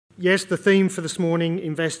Yes, the theme for this morning,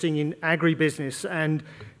 investing in agribusiness, and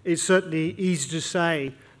it's certainly easy to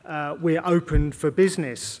say we're open for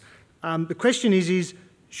business. The question is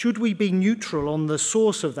should we be neutral on the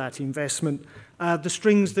source of that investment, the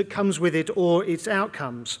strings that comes with it or its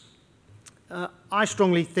outcomes? I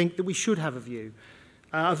strongly think that we should have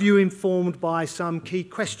a view informed by some key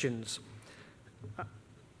questions.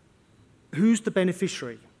 Who's the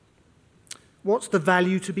beneficiary? What's the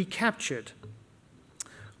value to be captured?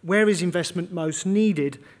 Where is investment most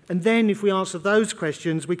needed? And then if we answer those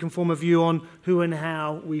questions, we can form a view on who and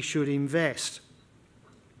how we should invest.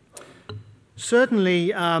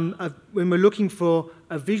 Certainly, when we're looking for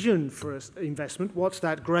a vision for investment, what's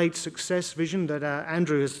that great success vision that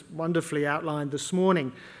Andrew has wonderfully outlined this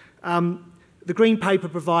morning? The Green Paper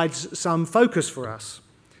provides some focus for us.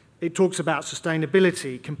 It talks about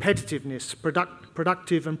sustainability, competitiveness,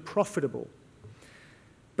 productive and profitable.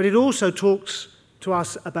 But it also talks to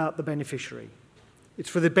us about the beneficiary. It's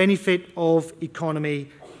for the benefit of economy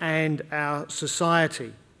and our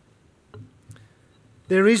society.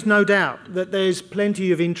 There is no doubt that there's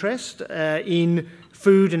plenty of interest in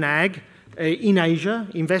food and ag in Asia,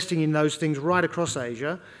 investing in those things right across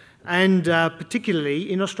Asia, and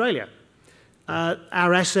particularly in Australia.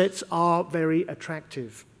 Our assets are very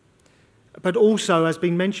attractive. But also, as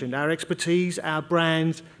been mentioned, our expertise, our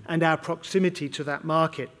brands, and our proximity to that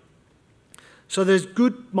market. So there's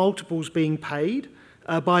good multiples being paid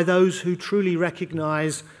by those who truly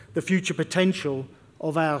recognise the future potential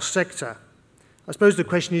of our sector. I suppose the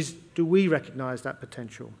question is, do we recognise that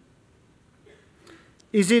potential?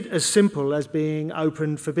 Is it as simple as being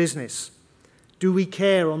open for business? Do we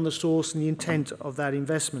care on the source and the intent of that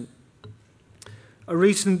investment? A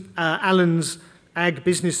recent Allen's Ag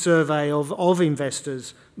Business Survey of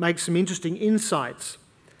investors makes some interesting insights,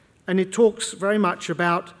 and it talks very much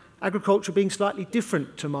about agriculture being slightly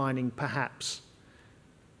different to mining, perhaps.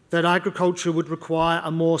 That agriculture would require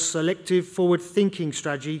a more selective, forward-thinking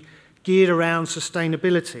strategy geared around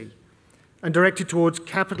sustainability and directed towards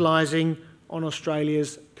capitalising on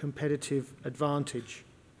Australia's competitive advantage.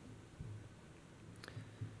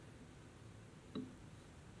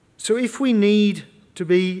 So if we need to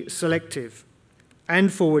be selective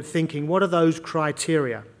and forward-thinking, what are those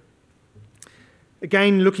criteria?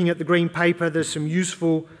 Again, looking at the Green Paper, there's some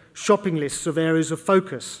useful shopping lists of areas of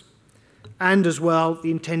focus and as well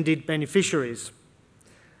the intended beneficiaries.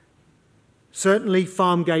 Certainly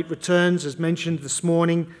farm gate returns, as mentioned this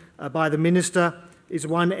morning by the Minister, is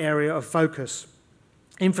one area of focus.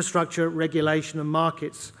 Infrastructure, regulation and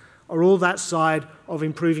markets are all that side of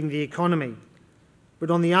improving the economy.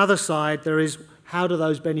 But on the other side, there is how do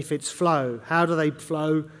those benefits flow? How do they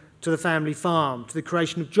flow to the family farm, to the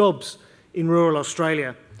creation of jobs in rural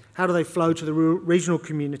Australia? How do they flow to the regional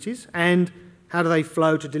communities? And how do they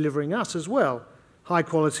flow to delivering us as well high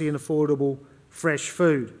quality and affordable fresh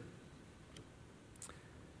food?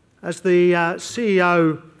 As the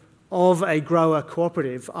CEO of a grower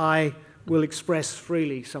cooperative, I will express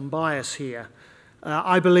freely some bias here.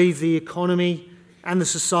 I believe the economy and the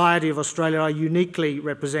society of Australia are uniquely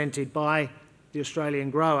represented by the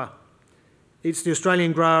Australian grower. It's the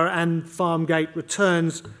Australian grower and farm gate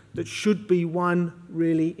returns that should be one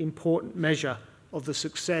really important measure of the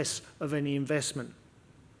success of any investment.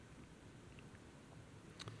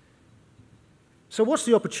 So what's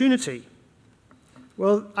the opportunity?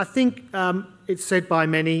 Well, I think it's said by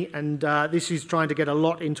many, and this is trying to get a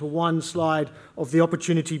lot into one slide of the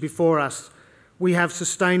opportunity before us. We have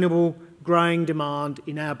sustainable growing demand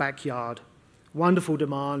in our backyard, wonderful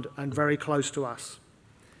demand and very close to us.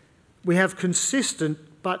 We have consistent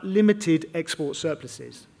but limited export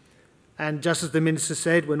surpluses. And just as the Minister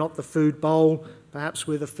said, we're not the food bowl, perhaps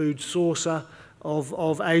we're the food saucer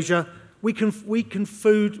of Asia. We can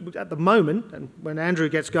food, at the moment, and when Andrew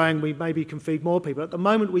gets going, we maybe can feed more people. At the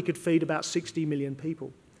moment, we could feed about 60 million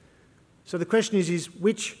people. So the question is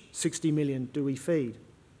which 60 million do we feed?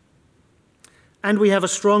 And we have a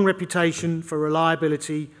strong reputation for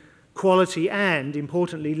reliability, quality, and,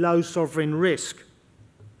 importantly, low sovereign risk.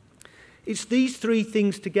 It's these three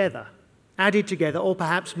things together, added together, or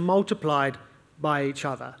perhaps multiplied by each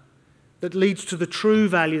other, that leads to the true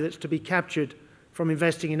value that's to be captured from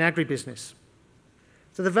investing in agribusiness.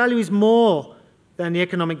 So the value is more than the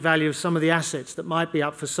economic value of some of the assets that might be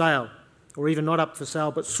up for sale, or even not up for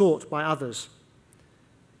sale, but sought by others.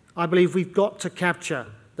 I believe we've got to capture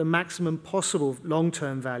the maximum possible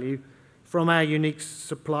long-term value from our unique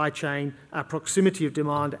supply chain, our proximity of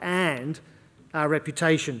demand, and our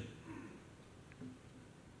reputation.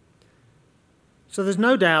 So there's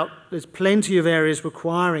no doubt there's plenty of areas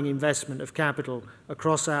requiring investment of capital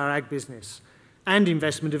across our ag business. and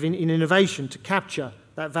investment in innovation to capture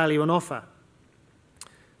that value on offer.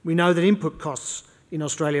 We know that input costs in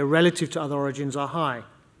Australia relative to other origins are high.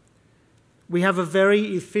 We have a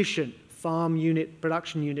very efficient farm unit,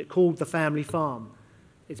 production unit called the family farm.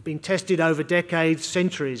 It's been tested over decades,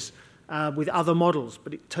 centuries, with other models,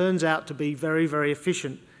 but it turns out to be very, very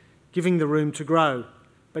efficient, giving the room to grow.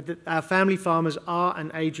 But our family farmers are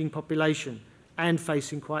an ageing population and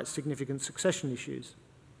facing quite significant succession issues.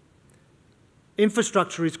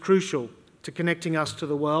 Infrastructure is crucial to connecting us to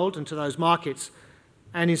the world and to those markets,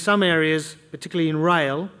 and in some areas, particularly in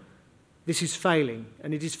rail, this is failing,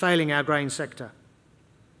 and it is failing our grain sector.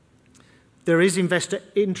 There is investor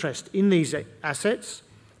interest in these assets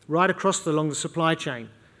right across along the supply chain.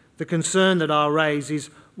 The concern that I'll raise is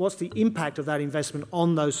what's the impact of that investment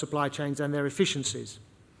on those supply chains and their efficiencies.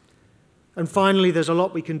 And finally, there's a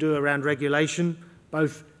lot we can do around regulation,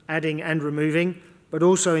 both adding and removing, but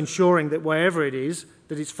also ensuring that wherever it is,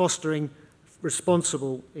 that it's fostering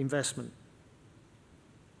responsible investment.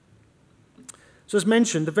 So as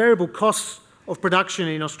mentioned, the variable costs of production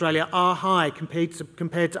in Australia are high compared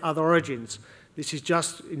to other origins. This is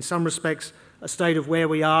just, in some respects, a state of where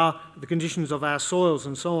we are, the conditions of our soils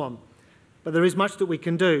and so on. But there is much that we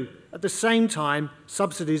can do. At the same time,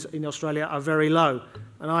 subsidies in Australia are very low,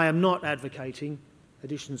 and I am not advocating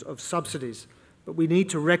additions of subsidies, but we need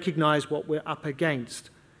to recognise what we're up against.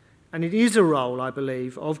 And it is a role, I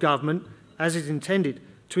believe, of government, as is intended,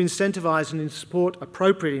 to incentivise and support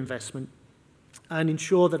appropriate investment and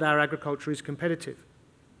ensure that our agriculture is competitive.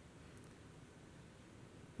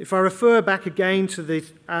 If I refer back again to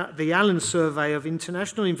the Allen survey of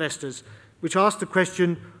international investors, which asked the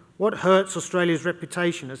question, what hurts Australia's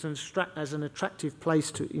reputation as an attractive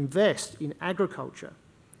place to invest in agriculture?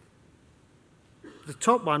 The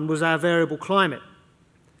top one was our variable climate.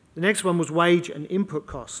 The next one was wage and input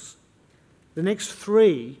costs. The next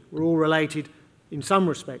three were all related, in some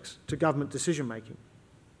respects, to government decision-making.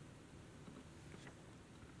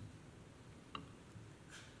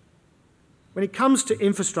 When it comes to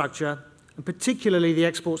infrastructure, and particularly the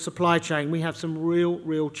export supply chain, we have some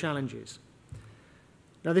real challenges.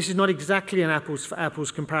 Now, this is not exactly an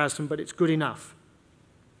apples-for-apples comparison, but it's good enough.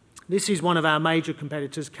 This is one of our major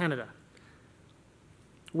competitors, Canada,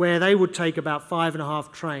 where they would take about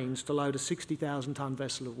 5.5 trains to load a 60,000-tonne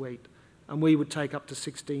vessel of wheat, and we would take up to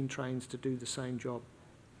 16 trains to do the same job.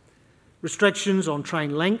 Restrictions on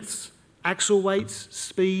train lengths, axle weights,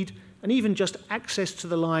 speed, and even just access to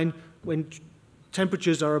the line when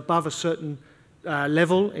temperatures are above a certain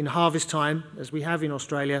level in harvest time, as we have in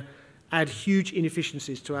Australia, add huge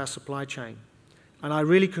inefficiencies to our supply chain. And I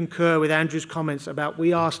really concur with Andrew's comments about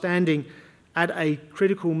we are standing at a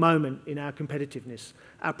critical moment in our competitiveness.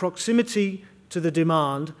 Our proximity to the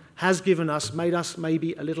demand has made us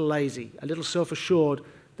maybe a little lazy, a little self-assured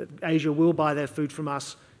that Asia will buy their food from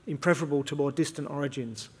us in preferable to more distant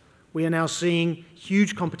origins. We are now seeing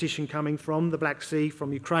huge competition coming from the Black Sea,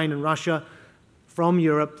 from Ukraine and Russia, from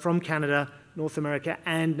Europe, from Canada, North America,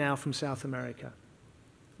 and now from South America.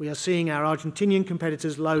 We are seeing our Argentinian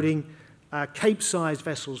competitors loading Cape-sized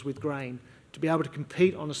vessels with grain to be able to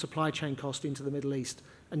compete on a supply chain cost into the Middle East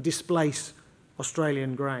and displace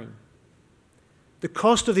Australian grain. The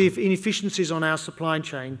cost of the inefficiencies on our supply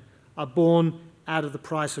chain are borne out of the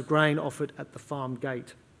price of grain offered at the farm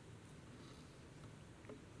gate.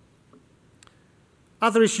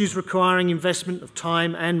 Other issues requiring investment of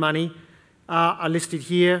time and money are listed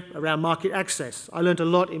here around market access. I learned a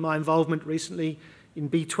lot in my involvement recently in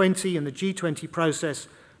B20 and the G20 process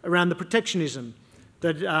around the protectionism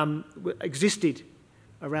that existed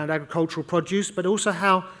around agricultural produce, but also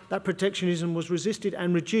how that protectionism was resisted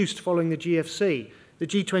and reduced following the GFC. The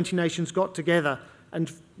G20 nations got together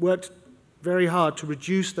and worked very hard to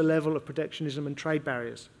reduce the level of protectionism and trade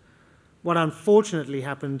barriers. What unfortunately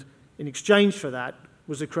happened in exchange for that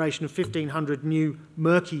was the creation of 1,500 new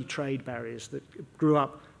murky trade barriers that grew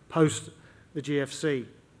up post the GFC.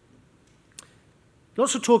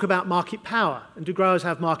 Lots of talk about market power, and do growers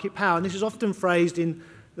have market power? And this is often phrased in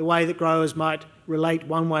the way that growers might relate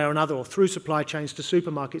one way or another or through supply chains to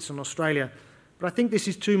supermarkets in Australia. But I think this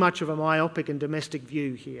is too much of a myopic and domestic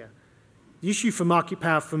view here. The issue for market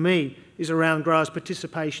power for me is around growers'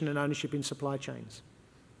 participation and ownership in supply chains.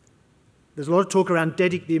 There's a lot of talk around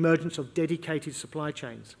the emergence of dedicated supply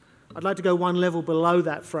chains. I'd like to go one level below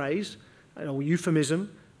that phrase, or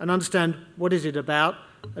euphemism, and understand what is it about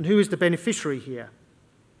and who is the beneficiary here.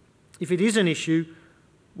 If it is an issue,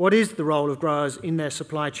 what is the role of growers in their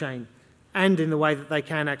supply chain and in the way that they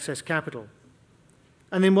can access capital?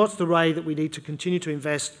 And then what's the way that we need to continue to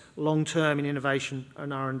invest long-term in innovation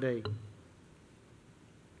and R&D?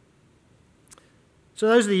 So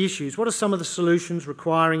those are the issues. What are some of the solutions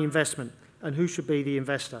requiring investment, and who should be the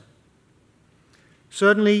investor?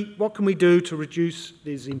 Certainly, what can we do to reduce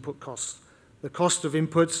these input costs, the cost of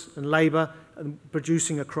inputs and labour and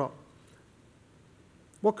producing a crop?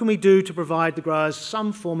 What can we do to provide the growers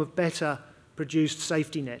some form of better produced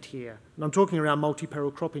safety net here? And I'm talking around multi-peril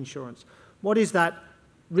crop insurance. What is that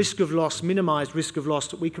risk of loss, minimised risk of loss,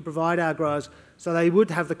 that we could provide our growers so they would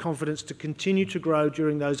have the confidence to continue to grow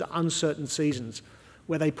during those uncertain seasons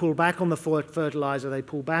where they pull back on the fertiliser, they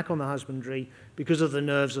pull back on the husbandry because of the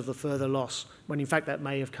nerves of the further loss, when in fact that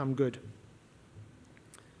may have come good?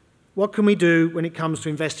 What can we do when it comes to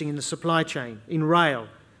investing in the supply chain, in rail,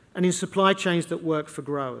 and in supply chains that work for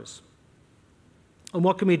growers? And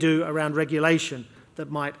what can we do around regulation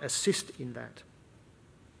that might assist in that?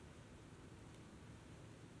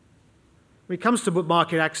 When it comes to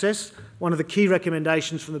market access, one of the key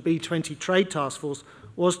recommendations from the B20 Trade Task Force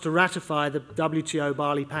was to ratify the WTO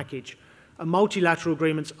barley package. And multilateral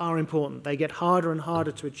agreements are important. They get harder and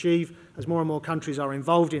harder to achieve as more and more countries are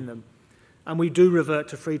involved in them. And we do revert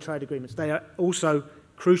to free trade agreements. They are also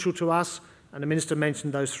crucial to us, and the Minister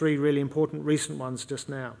mentioned those three really important recent ones just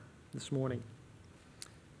now, this morning.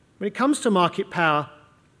 When it comes to market power,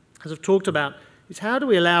 as I've talked about, is how do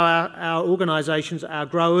we allow our organisations, our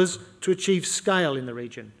growers, to achieve scale in the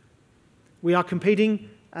region? We are competing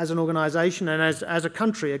as an organisation and as a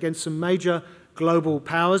country against some major global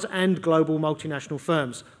powers and global multinational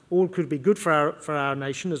firms. All could be good for our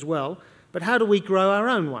nation as well, but how do we grow our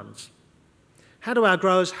own ones? How do our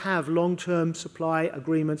growers have long-term supply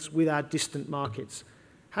agreements with our distant markets?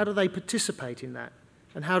 How do they participate in that?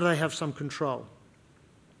 And how do they have some control?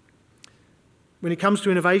 When it comes to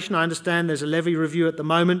innovation, I understand there's a levy review at the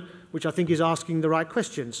moment, which I think is asking the right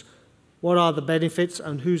questions. What are the benefits,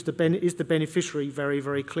 and is the beneficiary very,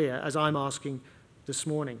 very clear, as I'm asking this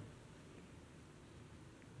morning?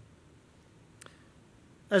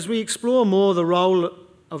 As we explore more the role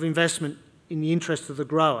of investment in the interest of the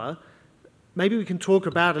grower, maybe we can talk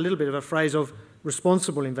about a little bit of a phrase of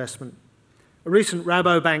responsible investment. A recent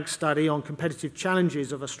Rabobank study on competitive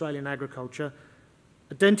challenges of Australian agriculture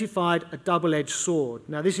identified a double-edged sword.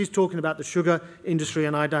 Now, this is talking about the sugar industry,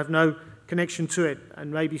 and I have no connection to it, and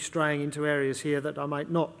maybe straying into areas here that I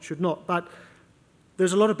should not. But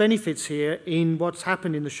there's a lot of benefits here in what's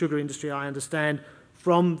happened in the sugar industry, I understand,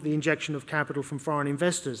 from the injection of capital from foreign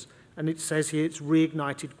investors. And it says here it's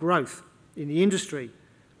reignited growth in the industry.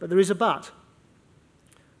 But there is a but.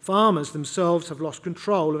 Farmers themselves have lost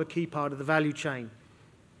control of a key part of the value chain.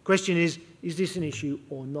 The question is this an issue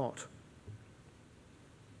or not?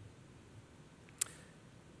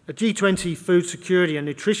 A G20 Food Security and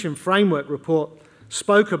Nutrition Framework report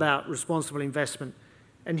spoke about responsible investment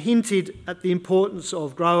and hinted at the importance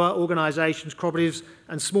of grower organisations, cooperatives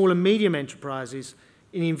and small and medium enterprises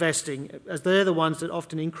in investing, as they're the ones that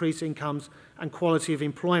often increase incomes and quality of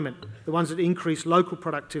employment, the ones that increase local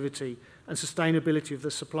productivity and sustainability of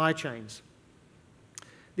the supply chains.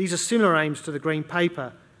 These are similar aims to the Green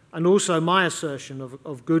Paper and also my assertion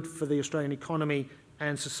of good for the Australian economy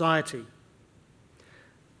and society.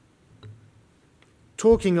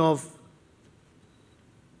 Talking of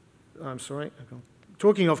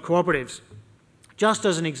cooperatives, just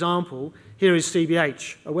as an example, here is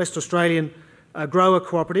CBH, a West Australian grower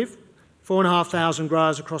cooperative, 4,500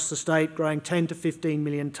 growers across the state, growing 10 to 15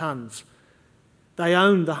 million tonnes. They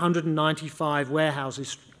own the 195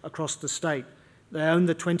 warehouses across the state. They own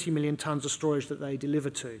the 20 million tonnes of storage that they deliver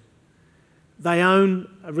to. They own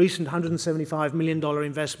a recent $175 million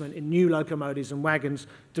investment in new locomotives and wagons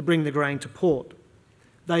to bring the grain to port.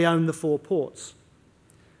 They own the 4 ports.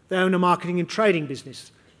 They own a marketing and trading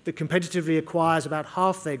business that competitively acquires about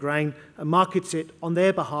half their grain and markets it on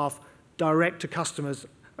their behalf direct to customers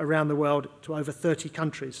around the world to over 30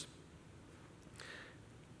 countries.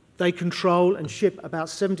 They control and ship about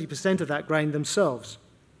 70% of that grain themselves.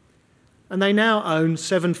 And they now own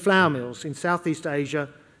 7 flour mills in Southeast Asia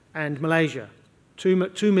and Malaysia,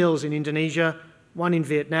 2 mills in Indonesia, 1 in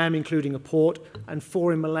Vietnam, including a port, and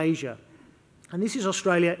 4 in Malaysia. And this is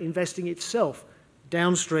Australia investing itself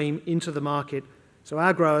downstream into the market so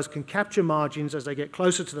our growers can capture margins as they get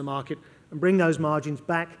closer to the market and bring those margins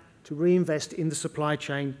back to reinvest in the supply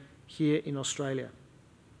chain here in Australia.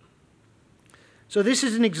 So this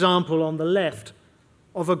is an example on the left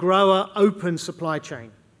of a grower open supply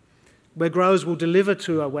chain where growers will deliver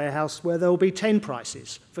to a warehouse where there will be 10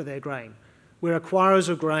 prices for their grain, where acquirers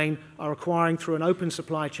of grain are acquiring through an open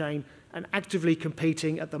supply chain and actively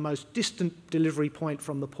competing at the most distant delivery point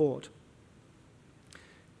from the port.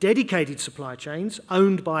 Dedicated supply chains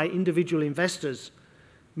owned by individual investors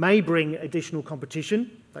may bring additional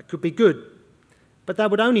competition. That could be good. but that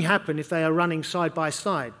would only happen if they are running side by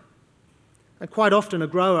side. And quite often a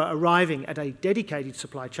grower arriving at a dedicated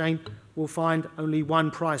supply chain will find only one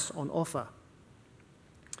price on offer.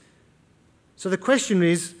 So the question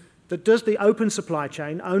is that does the open supply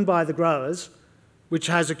chain owned by the growers, which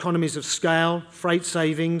has economies of scale, freight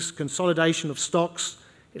savings, consolidation of stocks,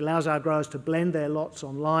 it allows our growers to blend their lots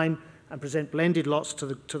online and present blended lots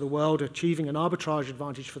to the world, achieving an arbitrage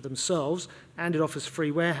advantage for themselves, and it offers free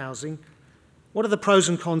warehousing. What are the pros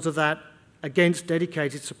and cons of that against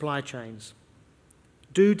dedicated supply chains?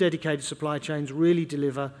 Do dedicated supply chains really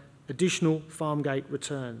deliver additional farm gate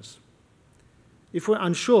returns? If we're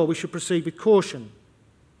unsure, we should proceed with caution.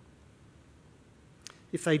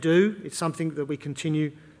 If they do, it's something that we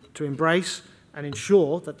continue to embrace and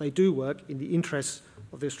ensure that they do work in the interests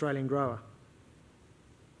of the Australian grower.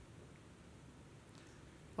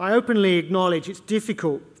 I openly acknowledge it's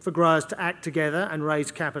difficult for growers to act together and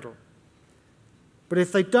raise capital. But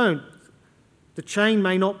if they don't, the chain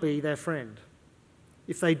may not be their friend.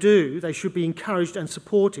 If they do, they should be encouraged and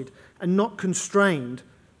supported and not constrained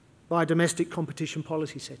by domestic competition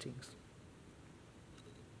policy settings.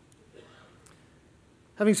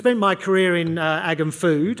 Having spent my career in ag and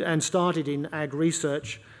food and started in ag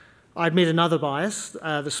research, I admit another bias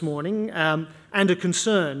this morning and a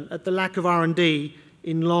concern at the lack of R&D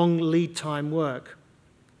in long lead time work.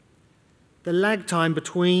 The lag time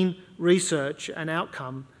between research and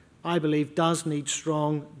outcome, I believe, does need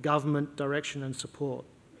strong government direction and support.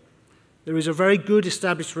 There is a very good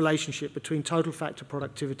established relationship between total factor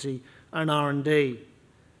productivity and R&D,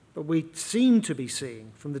 but we seem to be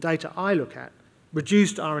seeing, from the data I look at,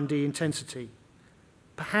 reduced R&D intensity,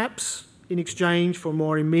 perhaps in exchange for a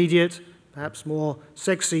more immediate, perhaps more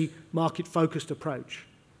sexy, market-focused approach.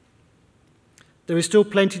 There is still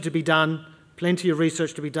plenty to be done, plenty of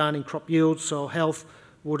research to be done in crop yield, soil health,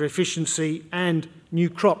 water efficiency, and new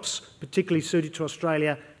crops, particularly suited to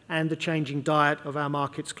Australia and the changing diet of our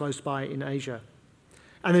markets close by in Asia.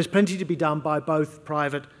 And there's plenty to be done by both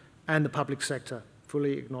private and the public sector.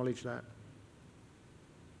 Fully acknowledge that.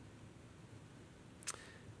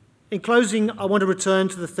 In closing, I want to return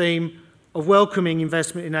to the theme of welcoming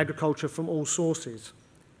investment in agriculture from all sources,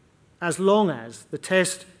 as long as the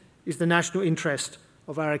test is the national interest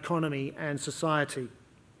of our economy and society.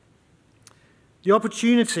 The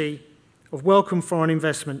opportunity of welcome foreign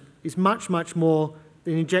investment is much, much more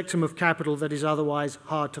than an injectum of capital that is otherwise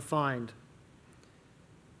hard to find.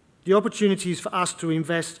 The opportunity is for us to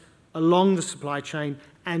invest along the supply chain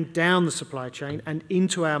and down the supply chain and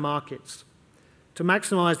into our markets to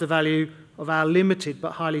maximise the value of our limited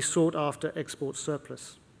but highly sought-after export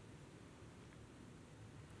surplus.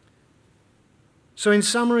 So in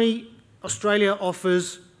summary, Australia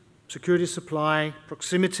offers security of supply,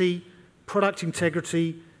 proximity, product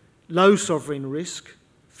integrity, low sovereign risk,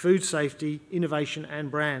 food safety, innovation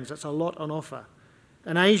and brands. That's a lot on offer.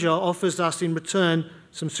 And Asia offers us in return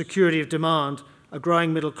some security of demand, a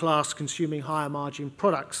growing middle class consuming higher margin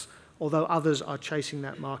products, although others are chasing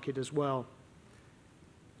that market as well.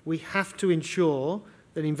 We have to ensure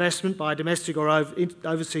that investment by domestic or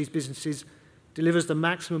overseas businesses delivers the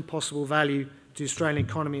maximum possible value to the Australian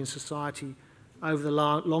economy and society over the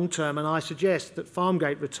long term, and I suggest that farm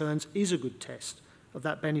gate returns is a good test of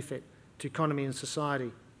that benefit to economy and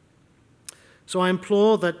society. So I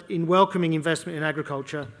implore that in welcoming investment in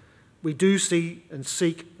agriculture, we do see and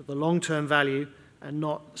seek the long-term value and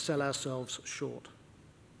not sell ourselves short.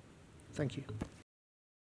 Thank you.